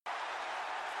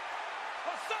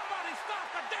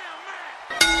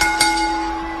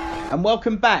And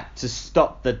welcome back to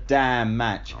Stop the Damn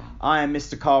Match. I am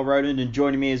Mr. Carl Rowland, and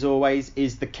joining me as always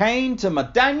is the Kane to my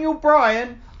Daniel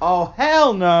Bryan. Oh,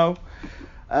 hell no.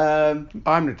 I'm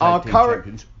the tag team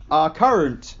champions. Our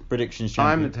current predictions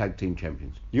champion. I'm the tag team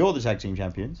champions. You're the tag team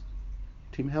champions?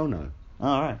 Team Hell No.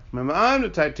 All right. Remember, I'm the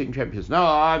tag team champions. No,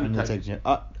 I'm the tag team.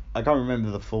 I can't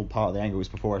remember the full part of the angle. It was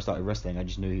before I started wrestling. I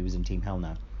just knew he was in Team Hell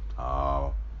No.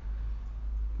 Oh.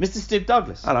 Mr. Steve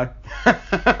Douglas. Hello.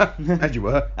 As you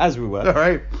were. As we were. All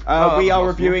right. We are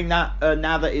reviewing that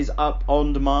now that is up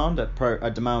on demand at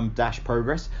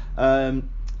Demand-Progress.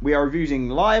 We are reviewing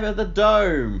Live at the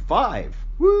Dome 5.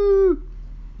 Woo!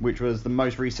 Which was the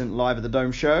most recent Live at the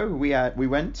Dome show. We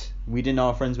went. We didn't know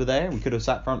our friends were there. We could have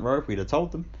sat front row if we'd have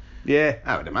told them. Yeah,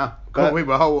 that would have mattered. We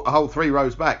were a whole 3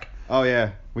 rows back. Oh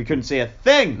yeah, we couldn't see a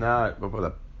thing. No, but with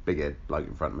a big head bloke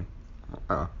in front of me.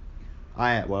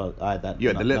 I had that. You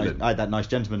had the little. I had that nice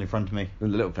gentleman in front of me. The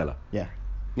little fella. Yeah.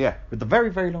 Yeah. With the very,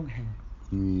 very long hair.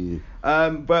 Yeah.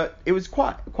 But it was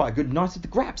quite a good night at the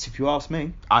Graps, if you ask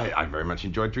me. I very much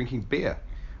enjoyed drinking beer.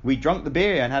 We drank the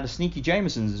beer and had a sneaky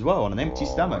Jameson's as well on an empty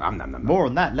stomach. More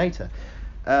on that later.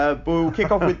 But we'll kick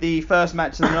off with the first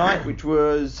match of the night, which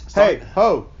was Hey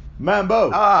Ho Mambo.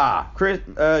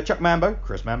 Chuck Mambo.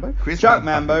 Chuck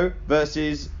Mambo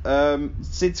versus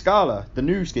Sid Scala, the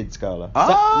new Sid Scala.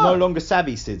 No longer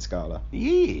Savvy Sid Scala.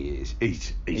 Yes.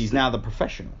 He's now the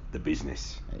professional. The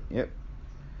business. Yep.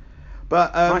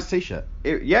 But nice t-shirt.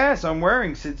 Yes, I'm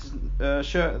wearing Sid's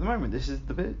shirt at the moment. This is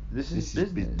business. This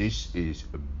is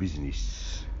a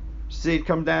business. Sid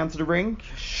come down to the ring,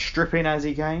 stripping as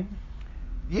he came.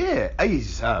 Yeah,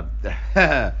 he's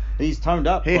he's toned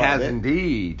up. He has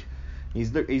indeed.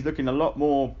 He's looking a lot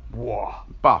more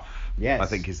buff. Yes, I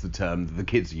think is the term that the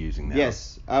kids are using now.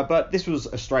 Yes, but this was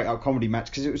a straight up comedy match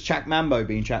because it was Chuck Mambo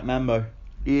being Chuck Mambo.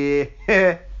 Yeah.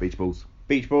 Beach balls.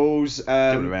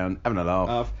 Jumping around, having a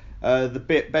laugh. The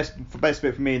best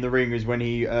bit for me in the ring is when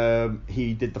he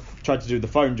tried to do the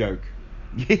phone joke.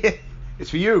 Yeah, it's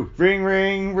for you. Ring,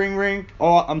 ring, ring, ring.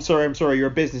 Oh, I'm sorry, you're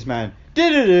a businessman. Which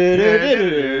had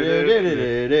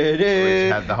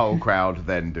the whole crowd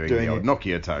then doing the old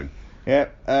Nokia tone.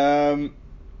 Yep.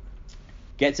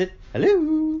 Gets it?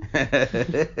 Hello.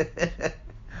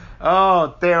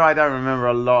 Oh dear, I don't remember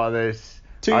a lot of this.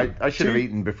 I should have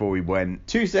eaten before we went.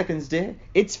 2 seconds, dear.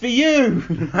 It's for you.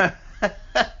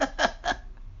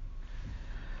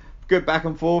 Good back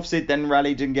and forth. Sid then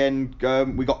rallied again.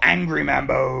 We got Angry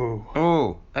Mambo.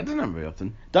 Oh, that doesn't happen very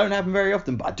often. Don't happen very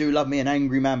often, but I do love me an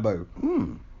Angry Mambo.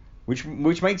 Which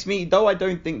makes me, though I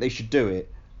don't think they should do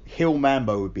it, Heel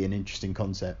Mambo would be an interesting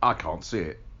concept. I can't see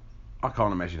it. I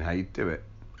can't imagine how you'd do it.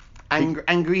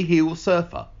 Angry heel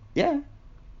surfer. Yeah.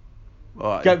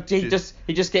 Right, he just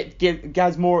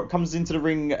comes into the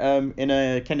ring in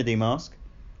a Kennedy mask,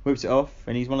 whips it off,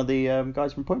 and he's one of the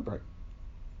guys from Point Break.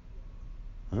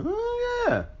 Oh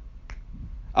yeah.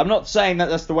 I'm not saying that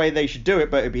that's the way they should do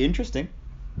it, but it'd be interesting.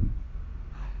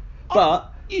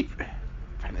 But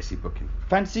fantasy booking.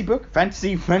 Fancy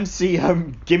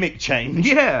gimmick change.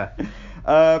 Yeah.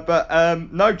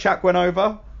 No, Chuck went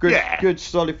over. Good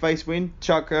solid face win.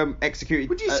 Chuck executed.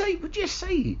 Would you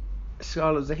say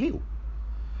Scala's a heel?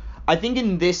 I think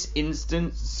in this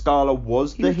instance, Scala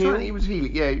was the heel. He was heel,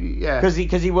 yeah. Because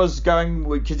he was coming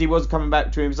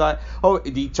back to him. He was like,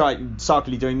 he tried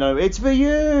sarkily doing it's for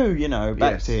you,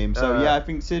 back to him. So I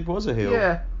think Sid was a heel.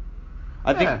 Yeah.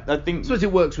 I think. I suppose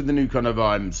it works with the new kind of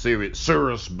I'm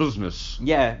serious business.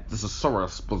 Yeah. This is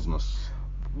serious business.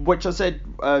 Which I said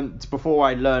before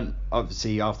I learned,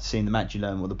 obviously after seeing the match you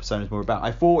learn what the persona's more about.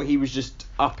 I thought he was just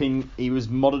he was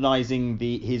modernising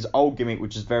his old gimmick,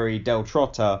 which is very Del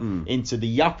Trotter, into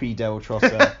the yuppie Del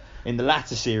Trotter in the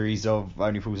latter series of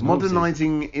Only Fools and Horses.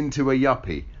 Modernising into a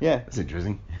yuppie? Yeah. That's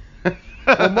interesting.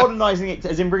 Well, modernising it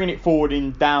as in bringing it forward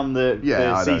down the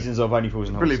seasons of Only Fools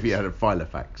and Horses. Really, if you had a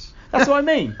Filofax. That's what I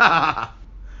mean.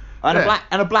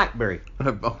 And a Blackberry.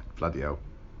 Oh, bloody hell.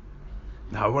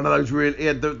 No, one of those really. He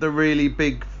had the really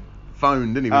big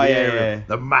phone, didn't he? Yeah.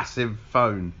 The massive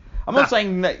phone. I'm not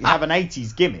saying that you have an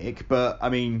 80s gimmick, but I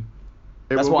mean,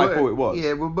 that's what I thought it was. Yeah,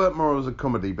 it would work more as a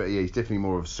comedy, but yeah, he's definitely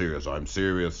more of serious. I'm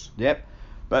serious. Yep.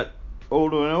 But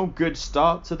all in all, good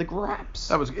start to the Graps.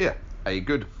 That was a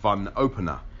good fun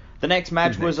opener. The next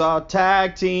match was our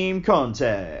tag team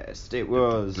contest. It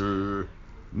was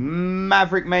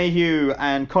Maverick Mayhew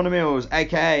and Connor Mills,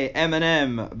 aka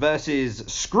Eminem, versus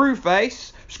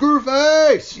Screwface.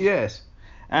 Yes.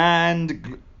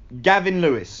 And Gavin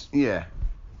Lewis. Yeah.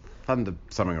 Thunder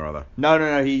something or other. No.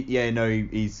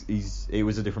 It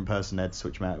was a different person. They had to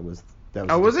switch him out. It was That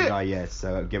Oh, was just a it? guy, yes.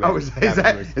 So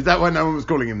Is that why no one was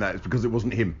calling him that? It's because it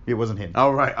wasn't him. It wasn't him.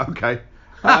 Oh, right, okay.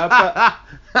 But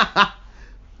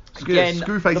again,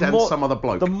 Screwface and some other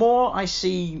bloke. The more I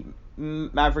see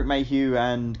Maverick Mayhew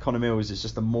and Connor Mills, it's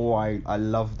just the more I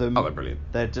love them. Oh, they're brilliant.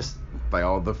 They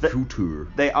are the future.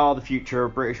 They are the future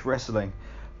of British wrestling.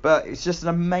 But it's just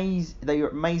they are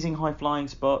amazing high flying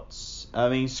spots. I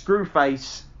mean,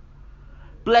 Screwface,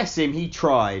 bless him, he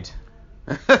tried.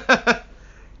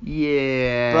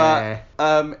 Yeah.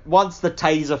 But once the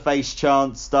taser face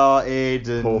chant started,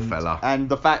 and, poor fella. And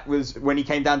the fact was when he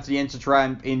came down to the entrance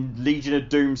ramp in Legion of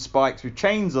Doom spikes with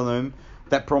chains on them,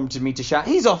 that prompted me to shout,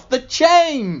 "He's off the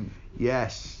chain!"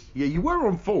 Yes. Yeah, you were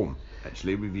on form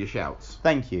actually with your shouts.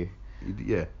 Thank you.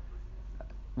 Yeah.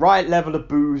 Right level of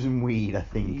booze and weed, I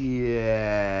think.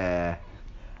 Yeah.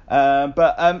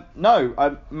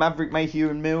 No, Maverick Mayhew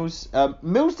and Mills.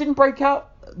 Mills didn't break out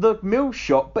the Mills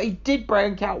shot, but he did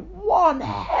break out one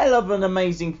hell of an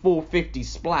amazing 450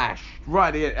 splash.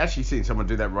 Right, yeah, actually seen someone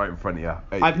do that right in front of you.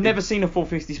 I've never seen a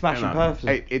 450 splash in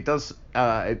person. It does,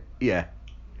 yeah.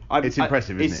 It's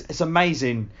impressive, isn't it? It's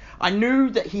amazing. I knew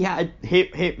that he had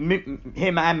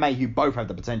him and Mayhew both had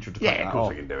the potential to cut that off. Yeah, of course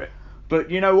they can do it. But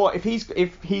you know what? If he's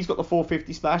got the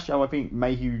 450 splash, I think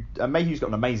Mayhew's got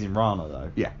an amazing Rana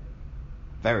though. Yeah.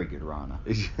 Very good Rana.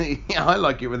 Yeah, I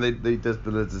like it when they does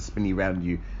the spinny round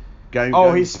you.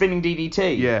 He's spinning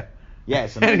DDT. Yeah.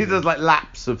 Yes. And he does like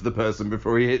laps of the person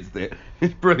before he hits it.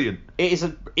 It's brilliant. It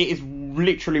is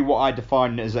literally what I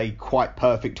define as a quite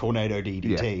perfect tornado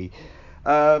DDT.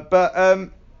 Yeah.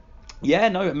 Yeah,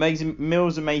 no, amazing.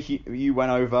 Mills and Mayhew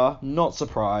went over. Not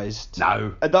surprised.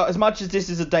 No. As much as this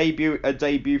is a debut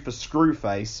for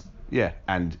Screwface. Yeah,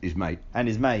 and his mate.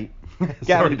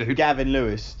 Sorry, dude. Gavin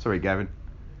Lewis. Sorry, Gavin.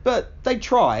 But they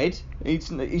tried. It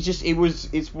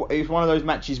was one of those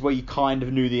matches where you kind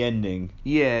of knew the ending.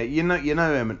 Yeah, you know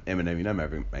Eminem, you know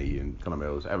Maverick Mayhew and Connor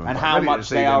Mills, and how much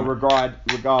they are regarded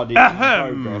in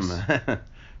progress.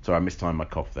 Sorry, I mistimed my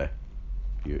cough there.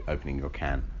 You opening your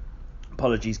can.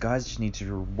 Apologies, guys. Just need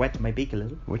to wet my beak a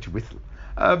little. Wet your whistle.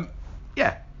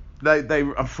 Yeah, they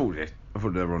I thought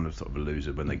they were on a sort of a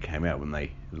loser when they came out. When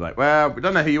they was like, well, we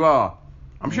don't know who you are.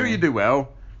 I'm sure you do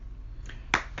well.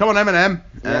 Come on, Eminem.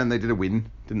 Yep. And they did a win,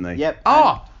 didn't they? Yep.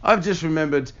 I've just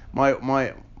remembered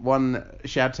my one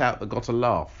shout out that got a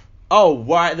laugh. Oh,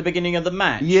 right at the beginning of the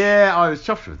match. Yeah, I was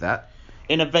chuffed with that.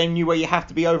 In a venue where you have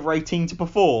to be over 18 to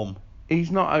perform. He's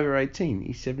not over 18.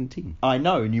 He's 17. I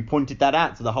know, and you pointed that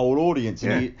out to the whole audience,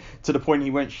 and to the point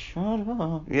he went, "Shut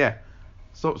up." Yeah.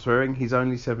 Stop swearing. He's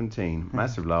only 17.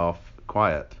 Massive laugh.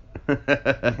 Quiet.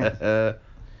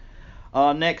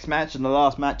 Our next match and the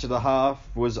last match of the half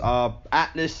was our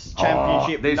Atlas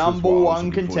Championship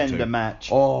 #1 contender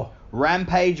match.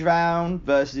 Rampage round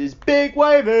versus Big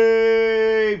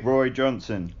Wavy Roy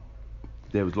Johnson.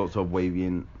 There was lots of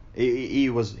waving. He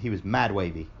was mad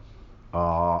wavy.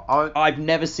 I've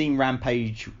never seen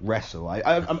Rampage wrestle.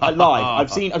 I live.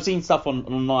 I've seen stuff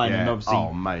online and obviously.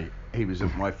 Oh mate, he was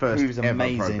my first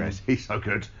ever progress. He's so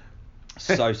good.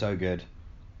 so good.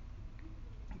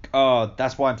 Oh,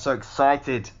 that's why I'm so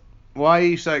excited. Why are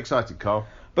you so excited, Carl?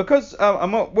 Because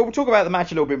we'll talk about the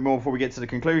match a little bit more before we get to the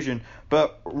conclusion.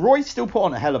 But Roy still put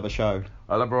on a hell of a show.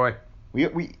 I love Roy.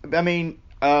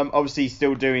 Obviously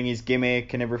still doing his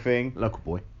gimmick and everything. Local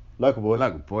boy.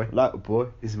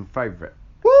 He's my favourite.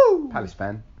 Woo! Palace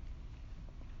fan.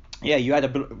 Yeah, you had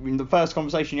the first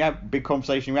conversation you had, big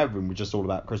conversation you had with him was just all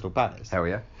about Crystal Palace. Hell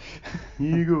yeah.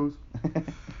 Eagles.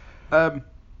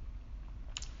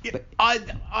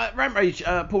 Rampage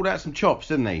pulled out some chops,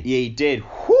 didn't he? Yeah, he did.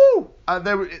 Whoo!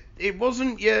 It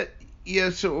wasn't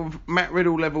your sort of Matt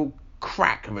Riddle level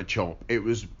crack of a chop. It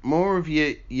was more of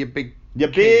your big...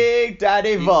 Big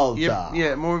Daddy Volta.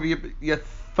 Yeah, more of your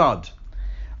thud.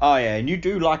 Oh, yeah, and you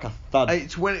do like a thud.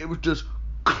 It's when it was just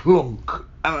clunk.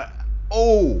 And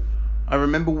I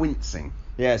remember wincing.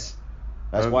 Yes.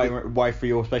 That's why for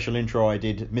your special intro I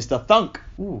did Mr. Thunk.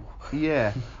 Ooh.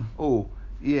 Yeah.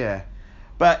 Yeah.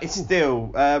 But it's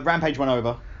still Rampage went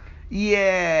over.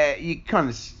 Yeah, you kind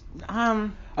of.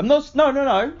 I'm not.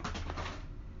 No.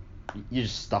 You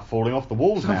just stuff falling off the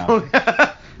walls now.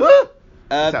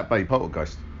 It's that bloody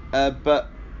poltergeist. But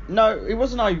no, it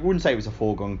wasn't. I wouldn't say it was a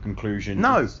foregone conclusion.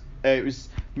 No. It was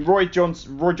Roy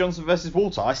Johnson versus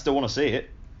Walter. I still want to see it.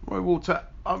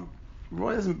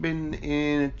 Roy hasn't been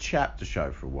in a chapter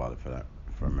show for a while for that,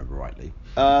 if I remember rightly.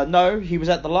 No, he was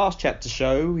at the last chapter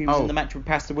show. He was in the match with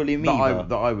Pastor William Eva.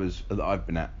 That I've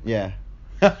been at. Yeah.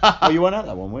 Well, you weren't at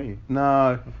that one, were you?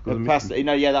 No. Pastor,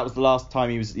 that was the last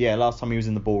time he was. Yeah, last time he was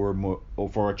in the ballroom or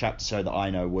for a chapter show that I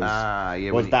know was.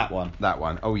 Yeah. Was that one? That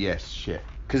one. Oh yes, shit.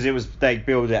 Because they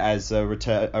billed it as a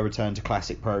return to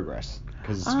classic Progress.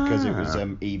 Because it was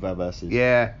Eva versus.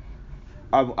 Yeah.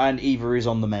 And Eva is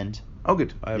on the mend. Oh,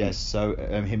 good. Yes. So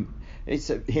him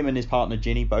and his partner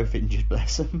Ginny both injured.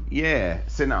 Bless them. Yeah.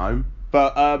 Sitting at home.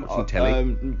 But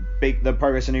the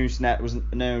Progress news that was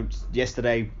announced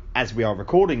yesterday, as we are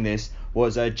recording this,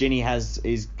 was Ginny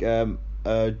is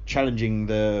challenging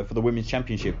for the women's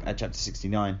championship at Chapter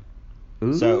 69.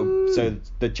 Ooh. So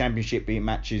the championship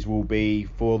matches will be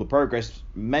for the Progress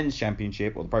Men's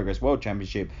Championship or the Progress World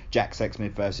Championship. Jack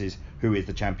Sexsmith versus who is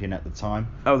the champion at the time.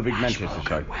 Oh, the big Manchester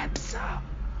show.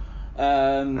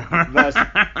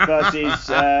 Versus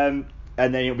and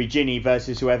then it'll be Ginny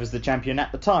versus whoever's the champion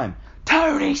at the time.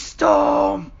 Toni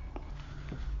Storm.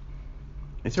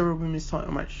 Is there a women's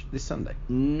title match this Sunday?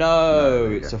 No,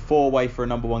 it's a 4-way for a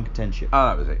number 1 contendership. Oh,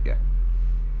 that was it, yeah.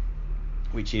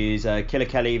 Which is Killer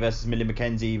Kelly versus Millie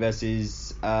McKenzie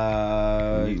versus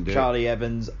Charlie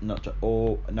Evans.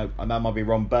 I might be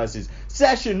wrong. Versus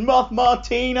Session Moth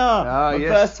Martina. My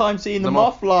first time seeing the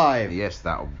Moth live. Yes,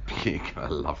 that'll be. I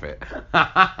love it.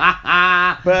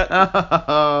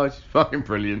 But she's fucking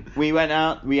brilliant. We went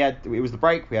out. It was the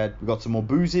break. We got some more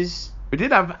boozes. We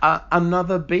did have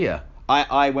another beer.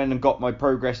 I went and got my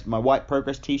white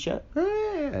Progress T-shirt.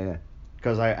 Yeah.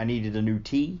 Because I needed a new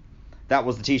tee. That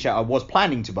was the T-shirt I was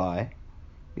planning to buy.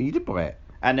 You did buy it.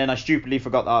 And then I stupidly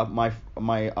forgot that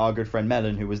our good friend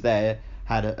Melon, who was there,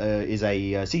 is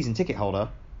a season ticket holder,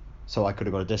 so I could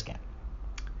have got a discount.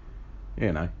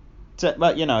 You know.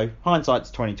 But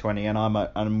hindsight's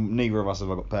 20/20, and neither of us have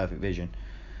got perfect vision.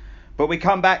 But we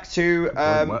come back to.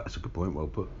 That's a good point. Well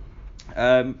put.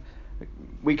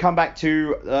 We come back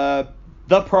to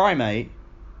the Primate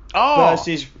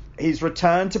versus his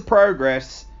return to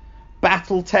Progress.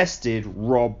 Battle-tested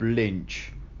Rob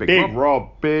Lynch. Big Rob.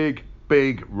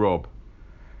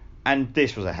 And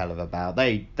this was a hell of a bout.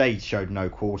 They showed no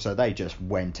quarter. They just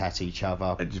went at each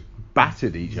other. They just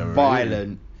battered each other.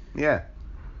 Violent. Really. Yeah.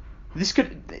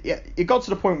 It got to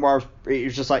the point where it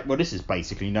was just like, well, this is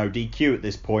basically no DQ at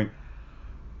this point.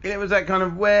 It was that kind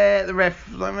of where the ref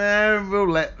was like, we'll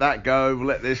let that go, we'll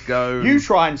let this go. You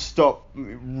try and stop.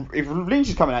 If Lynch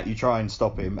is coming at you, try and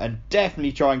stop him, and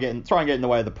definitely try and get in the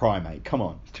way of the Primate. Come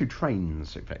on. It's 2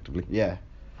 trains, effectively. Yeah.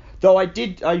 Though I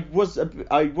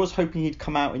was hoping he'd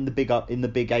come out in the Big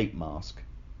 8 mask.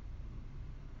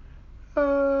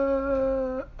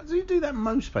 Does he do that in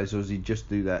most places, or does he just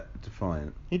do that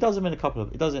Defiant? He does it in a couple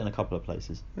of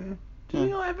places. Yeah. Did he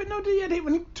not have it? No, he had it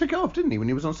when he took it off, didn't he? When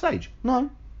he was on stage. No.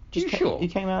 You sure? He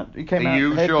came out. Are you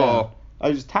sure? Down. Oh,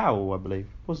 it was towel, I believe,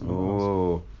 wasn't it?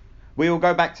 Oh. We will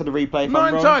go back to the replay. I'm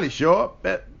not entirely sure,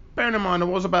 but bearing in mind I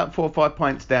was about 4 or 5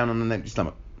 pints down on an empty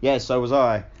stomach. Yeah, so was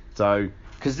I. So.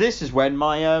 Because this is when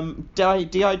my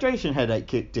dehydration headache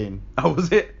kicked in. Oh,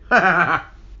 was it? But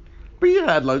you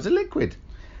had loads of liquid.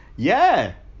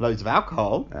 Yeah. Loads of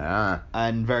alcohol. Ah.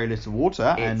 And very little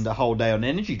water. And a whole day on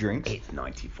energy drinks. It's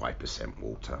 95%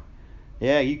 water.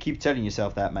 Yeah, you keep telling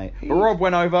yourself that, mate. But Rob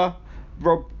went over.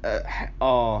 Rob,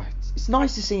 it's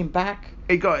nice to see him back.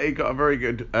 He got a very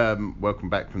good welcome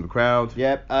back from the crowd.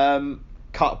 Yep.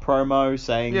 Cut a promo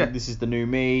saying this is the new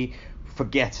me.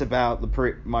 Forget about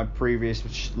my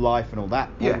previous life and all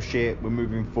that bullshit. Yeah. We're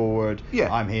moving forward.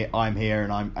 Yeah. I'm here,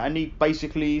 and he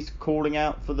basically is calling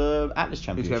out for the Atlas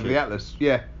Championship. He's going for the Atlas.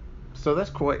 Yeah. So that's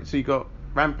quite. So you got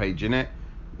Rampage in it.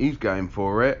 He's going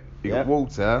for it. You got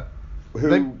Walter.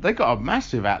 They got a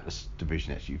massive Atlas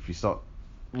division actually. If you start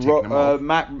them off.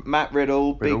 Matt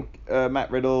Riddle.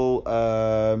 Matt Riddle,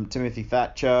 Timothy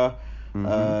Thatcher,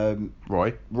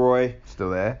 Roy, still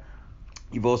there.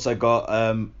 You've also got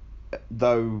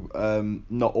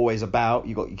not always about.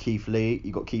 You got your Keith Lee.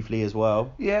 You got Keith Lee as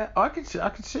well. Yeah, I could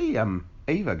see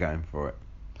Eva going for it.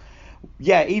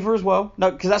 Yeah, Eva as well.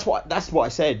 No, because that's what I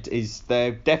said. Is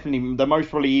they're definitely the most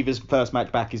probably Eva's first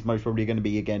match back is most probably going to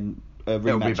be again a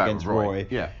rematch against Roy.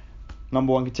 Yeah.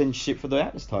 Number 1 contendership for the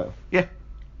Atlas title. Yeah.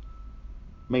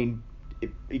 I mean,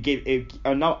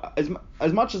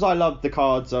 as much as I love the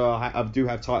cards, I do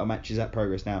have title matches at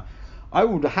Progress now. I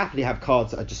would happily have cards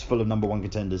that are just full of number 1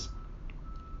 contenders.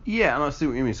 Yeah, and I see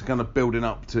what you mean. So kind of building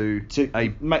up to a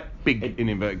big in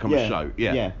inverted commas show.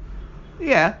 Yeah.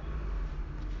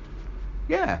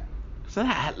 So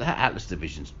that Atlas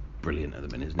division's brilliant at the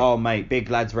minute, isn't it? Oh, mate,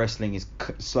 Big Lads Wrestling is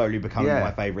slowly becoming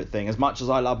my favourite thing. As much as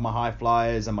I love my high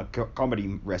flyers and my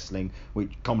comedy wrestling,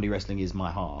 which comedy wrestling is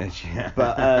my heart.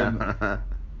 But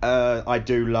I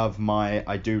do love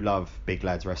Big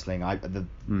Lads Wrestling.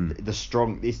 It's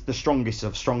the strongest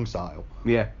of strong style.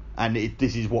 Yeah. And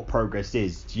this is what Progress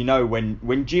is. You know,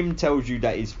 when Jim tells you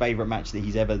that his favourite match that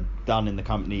he's ever done in the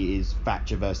company is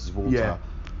Thatcher versus Walter. Yeah.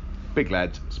 big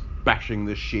lads bashing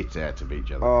the shit out of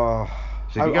each other. Oh,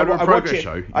 so if you go to a Progress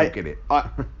show, you'll get it.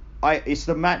 It's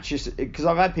the matches, because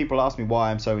I've had people ask me why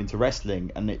I'm so into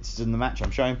wrestling, and it's in the match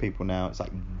I'm showing people now. It's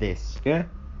like this. Yeah.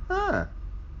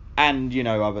 And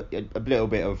I've a little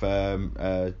bit of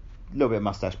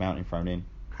mustache mounting thrown in.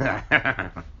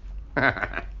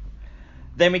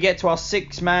 Then we get to our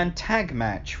 6-man tag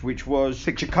match, which was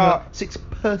six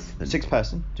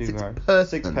person.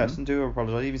 Do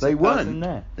apologise. Even they weren't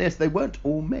there. Yes, they weren't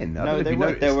all men. No, they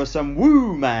weren't. There were some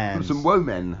woo man. Some woe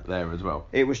men there as well.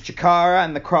 It was Chikara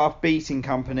and the Craft Beating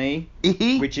Company,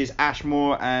 Mm-hmm. which is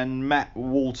Ashmore and Matt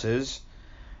Walters,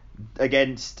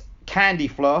 against Candy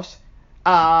Floss.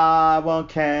 I want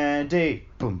candy.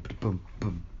 Boom, boom,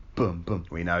 boom. Boom, boom.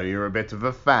 We know you're a bit of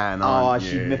a fan, aren't you?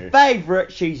 She's my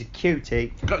favourite. She's a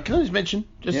cutie. Can I just mention,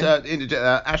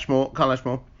 Ashmore, Carl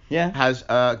Ashmore, has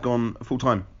gone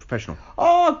full-time professional.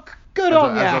 Oh, good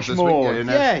on you, Ashmore.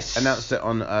 Yes. Announced it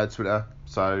on Twitter,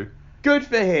 so... Good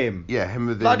for him. Yeah, him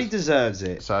with Bloody deserves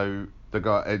it. So, the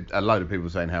guy, a load of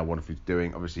people saying how wonderful he's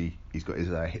doing. Obviously, he's got his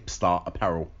Hipstar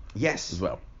apparel. Yes. As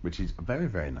well, which is very,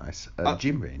 very nice.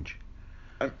 Gym range.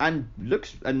 And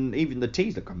even the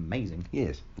teas look amazing.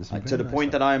 Yes. To the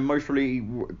point that I am mostly,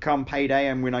 come payday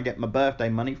and when I get my birthday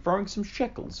money, throwing some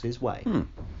shekels his way.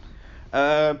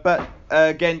 But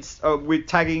with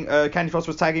tagging, Candy Floss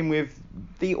was tagging with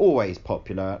the always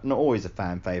popular, not always a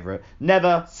fan favourite,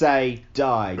 Never Say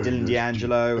Die, Dylan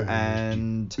D'Angelo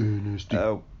and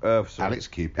Alex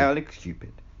Cupid. Alex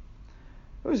Cupid.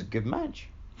 It was a good match.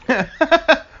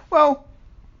 Well.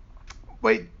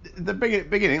 Wait, the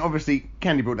beginning, obviously,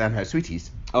 Candy brought down her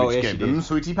sweeties, which gave them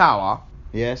sweetie power.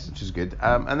 Yes. Which is good.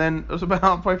 And then it was about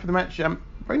halfway through the match,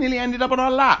 very nearly ended up on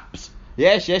our laps.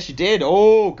 Yes, she did.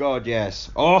 Oh, God, yes.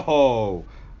 Oh,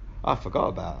 I forgot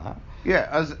about that.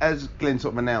 Yeah, as Glenn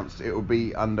sort of announced, it will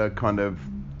be under kind of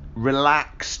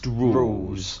relaxed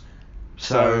rules.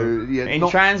 So in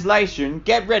translation,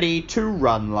 get ready to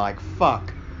run like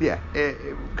fuck. Yeah, it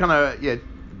kind of,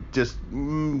 just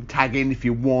tag in if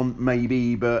you want,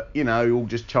 maybe, but all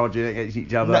just charging against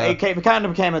each other. No, it kind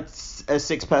of became a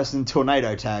 6-person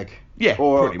tornado tag. Yeah,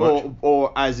 pretty much.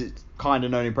 Or as it's kind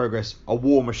of known in Progress, a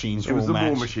War Machines rule match. It was the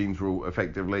War Machines rule,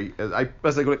 effectively,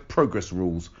 as they call it, Progress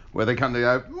rules, where they kind of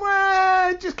go,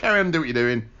 well, just carry on and do what you're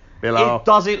doing.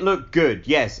 Does it look good?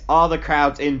 Yes. Are the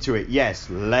crowds into it? Yes.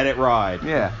 Let it ride.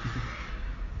 Yeah.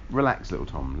 Relax, little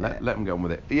Tom. Let them get on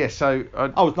with it. Yeah. So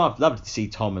I would love to see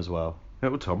Tom as well.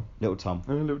 Little Tom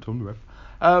the ref.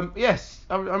 Yes,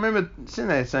 I remember sitting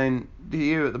there saying to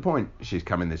you at the point, she's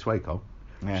coming this way, Cole.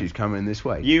 Yeah. She's coming this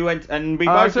way. You went, and we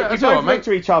both looked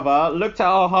to each other, looked at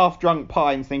our half-drunk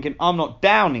pints, thinking, I'm not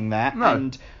downing that. No,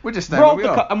 and we're just standing where we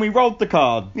are. And we rolled the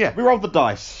card. Yeah. We rolled the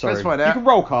dice, sorry. Let's find out. You can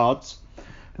roll cards.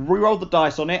 We rolled the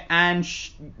dice on it, and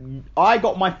I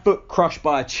got my foot crushed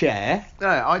by a chair. No,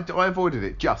 I avoided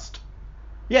it, just.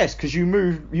 Yes, because you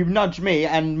nudged me,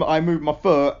 and I moved my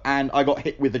foot, and I got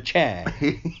hit with a chair.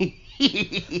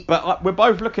 But we're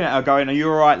both looking at her going, are you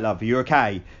alright, love? Are you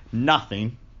okay?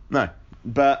 Nothing. No.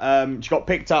 But she got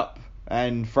picked up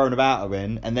and thrown about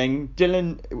again, and then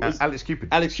Dylan... Alex Cupid.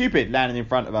 Alex Cupid landed in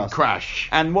front of us. Crash.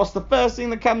 And what's the first thing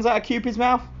that comes out of Cupid's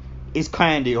mouth? Is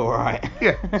Candy alright?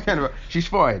 Yeah, it's kind of... She's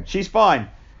fine. She's fine.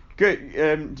 Good.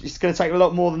 It's going to take a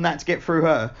lot more than that to get through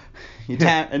her.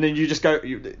 And then you just go.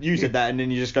 You said that, and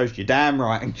then you just goes, you're damn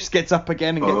right, and just gets up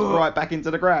again and gets right back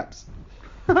into the graps.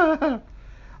 I'm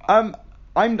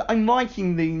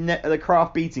liking the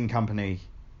Craft Beating Company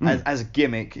as a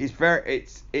gimmick. It's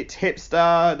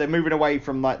hipster. They're moving away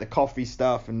from like the coffee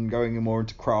stuff and going more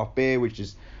into craft beer, which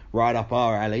is right up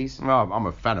our alleys. Well, I'm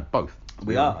a fan of both.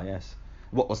 We are, yes.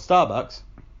 What was Starbucks?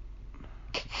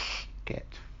 Get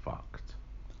fucked.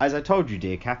 As I told you,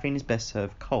 dear, caffeine is best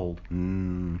served cold.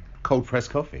 Cold pressed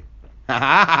coffee.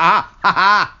 And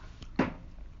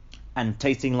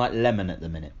tasting like lemon at the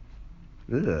minute.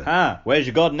 Ugh. Where's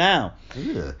your God now?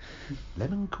 Ugh.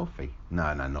 Lemon coffee.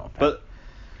 No, not a fan.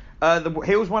 But the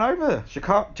heels went over.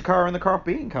 Chikara and the Craft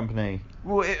Beating Company.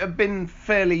 Well, it had been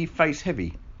fairly face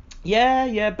heavy.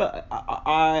 Yeah, but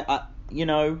I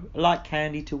like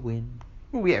Candy to win.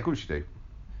 Well, yeah, of course you do.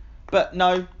 But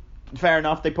no, fair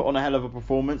enough. They put on a hell of a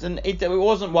performance, and it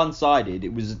wasn't one-sided.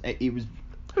 It was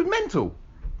mental.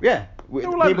 Yeah,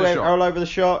 people were all over the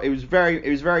shot. It was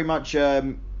very much.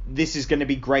 This is going to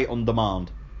be great on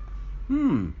demand.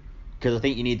 Because I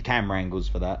think you need camera angles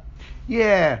for that.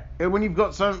 Yeah, when you've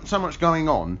got so much going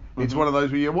on, it's one of those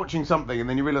where you're watching something and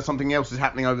then you realise something else is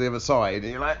happening over the other side,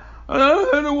 and you're like, I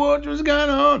don't know what's going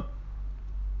on.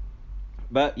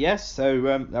 But yes, so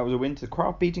that was a win to the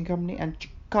Craft Beating Company and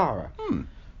Chikara,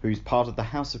 who's part of the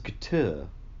House of Couture.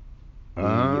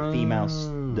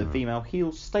 the female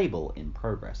heel stable in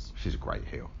Progress. She's a great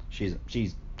heel. She's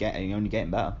only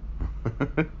getting better.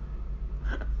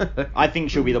 I think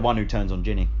she'll be the one who turns on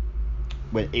Ginny,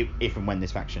 if and when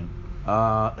this faction.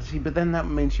 See, but then that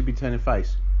means she'd be turning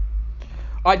face.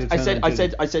 I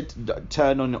said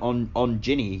turn on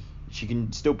Ginny. She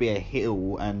can still be a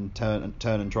heel and turn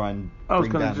and try and. I was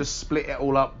going to just split it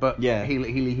all up, but yeah,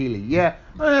 healy. Yeah,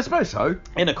 I suppose so.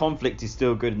 Inner conflict is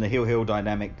still good, and the heel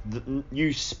dynamic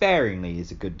used sparingly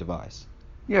is a good device.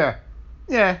 Yeah.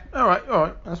 All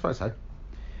right. I suppose so.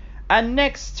 And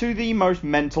next to the most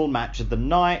mental match of the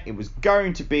night, it was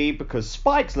going to be because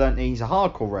Spike's learnt he's a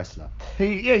hardcore wrestler.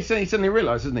 He suddenly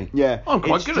realised, isn't he? Yeah. I'm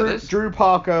quite good at this. Drew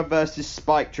Parker versus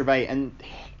Spike Trivet, and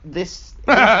this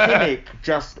gimmick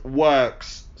just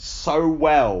works so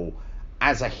well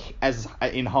as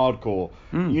in hardcore.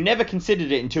 You never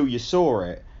considered it until you saw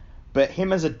it, but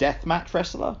him as a deathmatch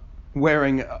wrestler.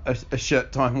 Wearing a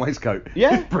shirt, tie, and waistcoat.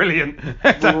 Yeah, brilliant.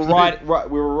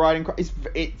 We were riding.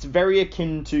 It's very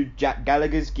akin to Jack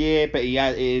Gallagher's gear, but he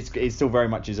is still very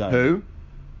much his own. Who?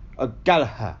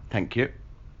 Gallagher. Thank you.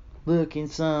 Look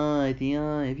inside the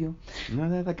eye of you. No,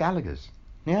 they're the Gallaghers.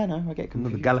 Yeah, no, I get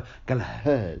confused. No,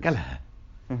 the Gallagher.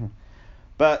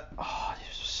 But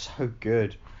this was so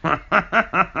good.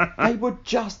 They were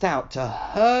just out to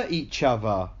hurt each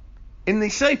other. In the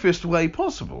safest way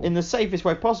possible.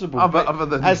 Other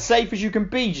than as safe as you can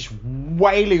be, just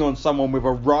wailing on someone with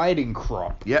a riding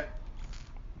crop. Yep.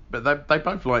 But they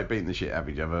both like beating the shit out of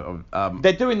each other.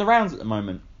 They're doing the rounds at the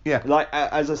moment. Yeah. Like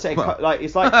as I said,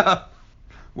 it's like.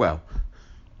 Well,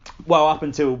 up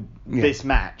until this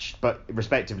match, but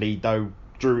respectively, though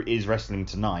Drew is wrestling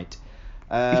tonight.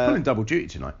 He's pulling double duty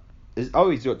tonight. He's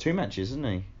got 2 matches, isn't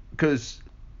he? Because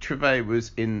Trivet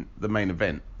was in the main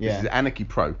event. Yeah. This is Anarchy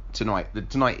Pro tonight.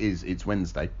 It's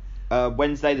Wednesday.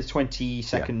 Wednesday the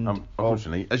 22nd. Yeah,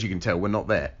 unfortunately, as you can tell, we're not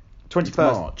there.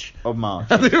 21st of March.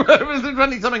 It was the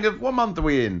 20-something of what month are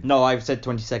we in? No, I've said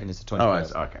 22nd is the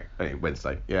 21st. Oh, okay. Anyway,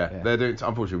 Wednesday. Yeah. They're doing.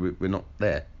 Unfortunately, we're not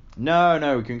there. No,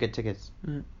 we couldn't get tickets.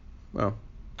 Well,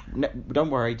 no, don't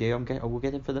worry, dear. We'll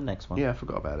get it for the next one. Yeah, I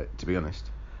forgot about it, to be honest.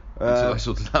 Until I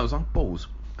sorted that, I was like, balls.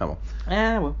 Come on.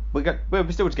 Yeah, well,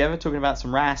 we're still together talking about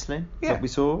some wrestling that we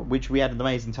saw, which we had an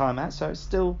amazing time at. So it's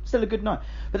still a good night.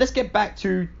 But let's get back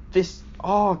to this.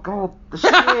 Oh God,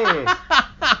 the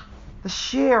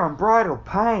sheer unbridled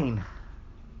pain.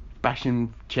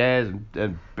 Bashing chairs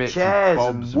and bits chairs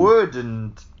and bobs and wood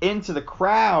and into the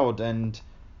crowd and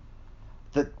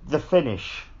the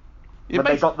finish. But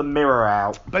they got the mirror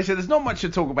out. Basically, there's not much to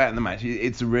talk about in the match.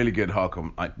 It's a really good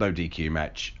hardcore, no DQ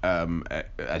match.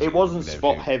 It wasn't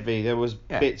spot heavy. There was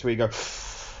bits where you go,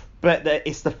 but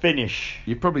it's the finish.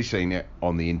 You've probably seen it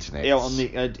on the internet. Yeah,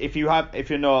 if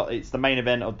you're not, it's the main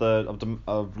event of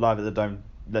Live at the Dome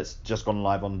that's just gone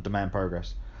live on Demand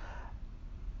Progress.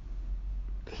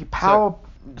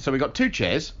 So we got 2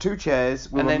 chairs. 2 chairs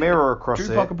with a mirror across it.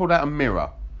 Drew Parker pulled out a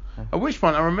miror. At which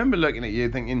point I remember looking at you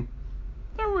thinking,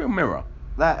 "That a real mirror?"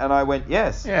 And I went,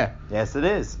 "Yes." Yeah. Yes, it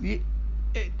is.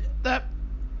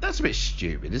 That's a bit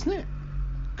stupid, isn't it?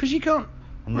 Because you can't.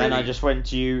 And then I just went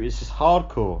to you. It's just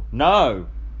hardcore. No,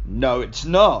 it's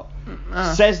not.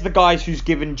 Says the guys who's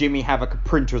given Jimmy Havoc a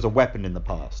printer as a weapon in the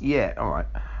past. Yeah. All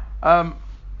right.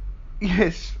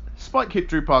 Yes. Spike hit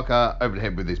Drew Parker over the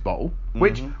head with his bottle,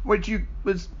 which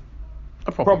was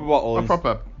a proper bottle. A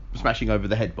proper smashing over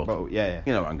the head bottle. Yeah.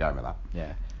 You know where I'm going with that.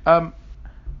 Yeah.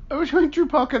 Which when Drew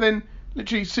Parker then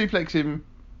literally suplexed him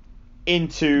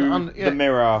into the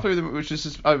mirror, through them, which was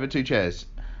just over 2 chairs,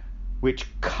 which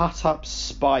cut up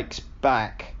Spike's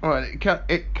back. All right,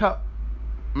 it cut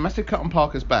massive cut on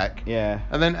Parker's back. Yeah.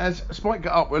 And then as Spike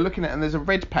got up, we're looking at, and there's a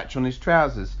red patch on his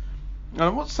trousers.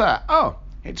 And what's that? Oh,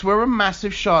 it's where a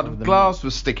massive shard of glass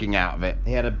was sticking out of it.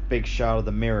 He had a big shard of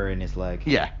the mirror in his leg.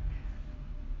 Yeah.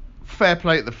 Fair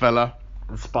play to the fella.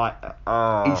 Spike.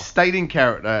 He stayed in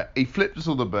character. He flipped us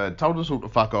all the bird, told us all to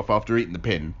fuck off after eating the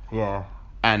pin. Yeah.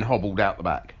 And hobbled out the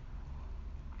back.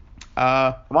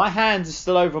 My hands are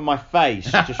still over my face,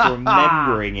 just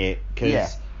remembering it,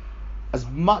 because as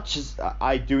much as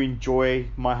I do enjoy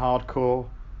my hardcore,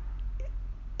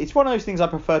 it's one of those things I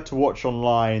prefer to watch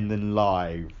online than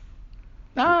live.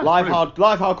 Live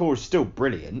hardcore is still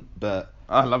brilliant, but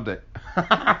I loved it.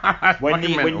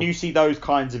 when you see those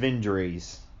kinds of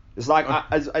injuries, it's like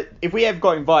if we ever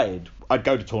got invited, I'd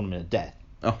go to Tournament of Death.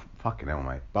 Oh, fucking hell,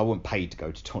 mate. But I wouldn't pay to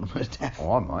go to Tournament of Death.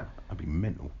 Oh, I might. I'd be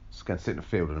mental. Just going to sit in a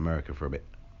field in America for a bit.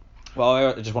 Well,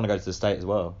 I just want to go to the state as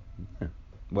well,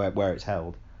 where it's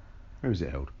held. Where is it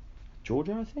held?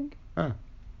 Georgia, I think. Oh.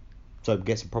 So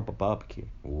get some proper barbecue.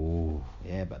 Ooh.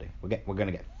 Yeah, buddy. We're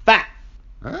gonna get fat.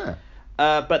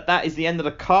 But that is the end of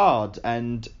the card,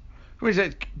 and What is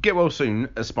it? Get well soon,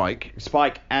 a Spike.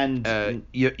 Spike and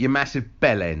Your massive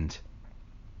bell end.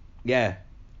 yeah.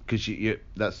 Because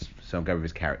that's so I'm going with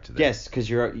his character there. Yes, because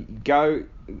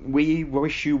we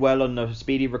wish you well on a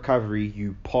speedy recovery,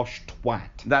 you posh twat.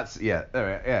 That's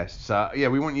yes. So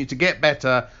we want you to get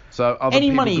better. So other Any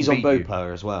people money can he's on beat you.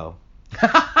 Booper as well.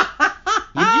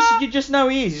 you just know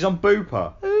he is. He's on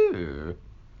Booper. Ooh.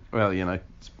 Well,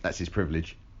 that's his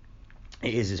privilege.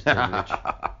 It is his privilege.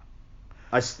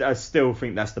 I still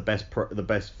think that's the best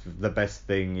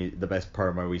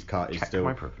promo he's cut is Check still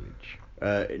my privilege.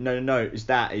 But is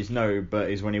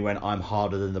when he went, I'm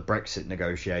harder than the Brexit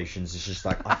negotiations. It's just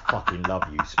like, I fucking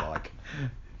love you, Spike.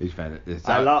 He's found it.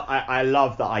 I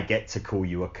love that I get to call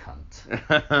you a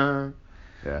cunt.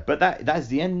 Yeah. But that is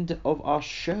the end of our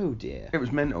show, dear. It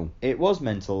was mental. It was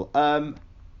mental.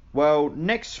 Well,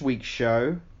 next week's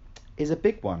show is a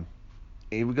big one.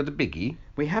 Here we got a biggie.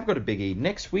 We have got a biggie.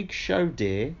 Next week's show,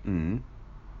 dear,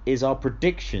 is our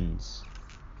predictions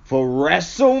for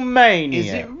WrestleMania.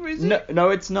 Is it? No,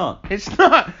 it's not. It's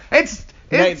not. It's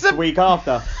Next week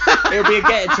after. It'll be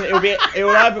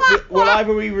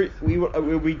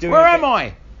we'll be doing. Where am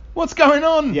I? What's going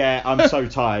on? Yeah, I'm so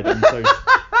tired. I'm so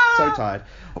tired.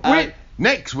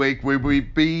 Next week we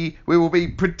will be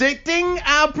predicting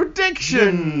our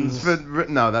predictions.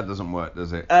 No, that doesn't work,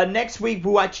 does it? Next week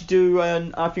we'll actually do.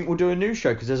 I think we'll do a new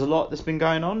show because there's a lot that's been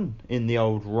going on in the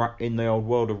old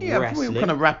world of wrestling. We'll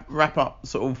kind of wrap up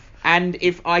sort of. And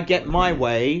if I get my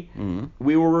way,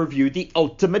 we will review the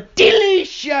Ultimate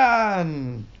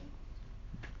Deletion.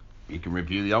 You can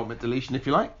review the Ultimate Deletion if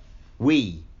you like.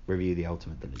 We review the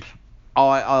Ultimate Deletion.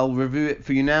 I'll review it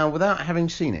for you now without having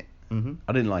seen it. Mm-hmm.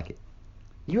 I didn't like it.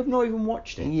 You have not even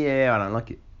watched it? Yeah, I don't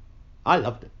like it. I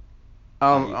loved it.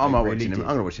 I'm going to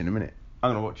watch it in a minute.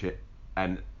 I'm going to watch it,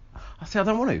 and I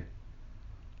don't want to.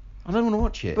 I don't want to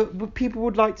watch it. But people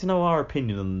would like to know our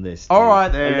opinion on this. All right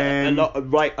then. A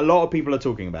lot of people are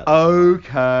talking about it.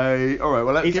 Okay. All right.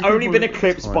 Well, it's only been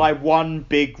eclipsed by one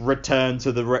big return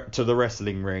to the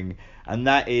wrestling ring, and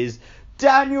that is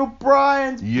Daniel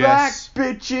Bryan's back,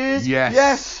 bitches.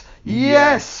 Yes.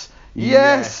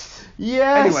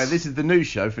 Anyway, this is the news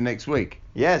show for next week.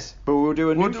 Yes, but we'll do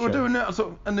a news show. We'll do a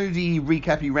sort of a newsy,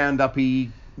 recappy,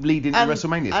 rounduppy lead into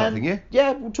WrestleMania type thing, yeah?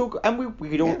 Yeah, we'll talk, and we could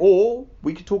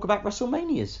we could talk about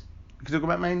WrestleManias. We could talk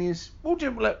about Manias.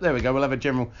 There we go. We'll have a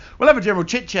general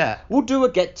chit chat. We'll do a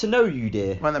get to know you,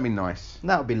 dear. Won't that be nice?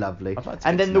 That would be lovely. I'd like to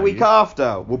and then the week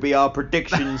after will be our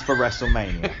predictions for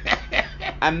WrestleMania.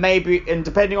 And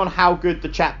depending on how good the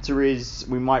chapter is,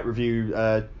 we might review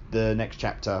the next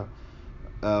chapter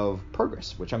of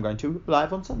Progress, which I'm going to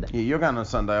live on Sunday. Yeah, you're going on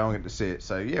Sunday. I won't get to see it.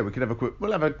 So yeah, we could have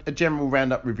we'll have a general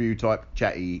roundup review type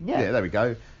chatty. Yeah, there we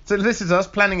go. So this is us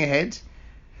planning ahead.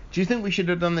 Do you think we should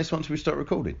have done this once we start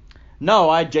recording? No,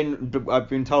 I've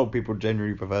been told people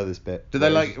generally prefer this bit. Do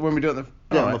they like when we do it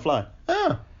on the fly?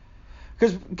 Oh.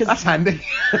 Because that's handy.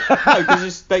 No,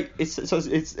 because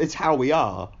it's how we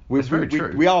are. It's very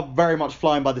true. We are very much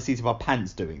flying by the seat of our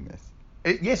pants doing this.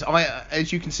 Yes,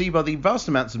 as you can see by the vast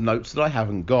amounts of notes that I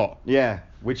haven't got. Yeah,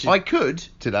 I could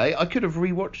have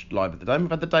rewatched Live at the Dome.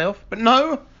 I've had the day off, but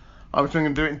no, I was going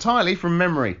to do it entirely from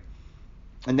memory.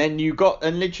 And then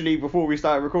literally before we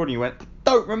started recording, you went,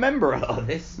 don't remember a lot of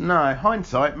this. No,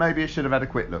 hindsight, maybe I should have had a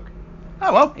quick look.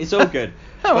 Oh well. It's all good.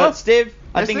 Oh well. But Steve,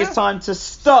 I think it's time to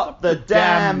stop the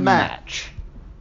damn match.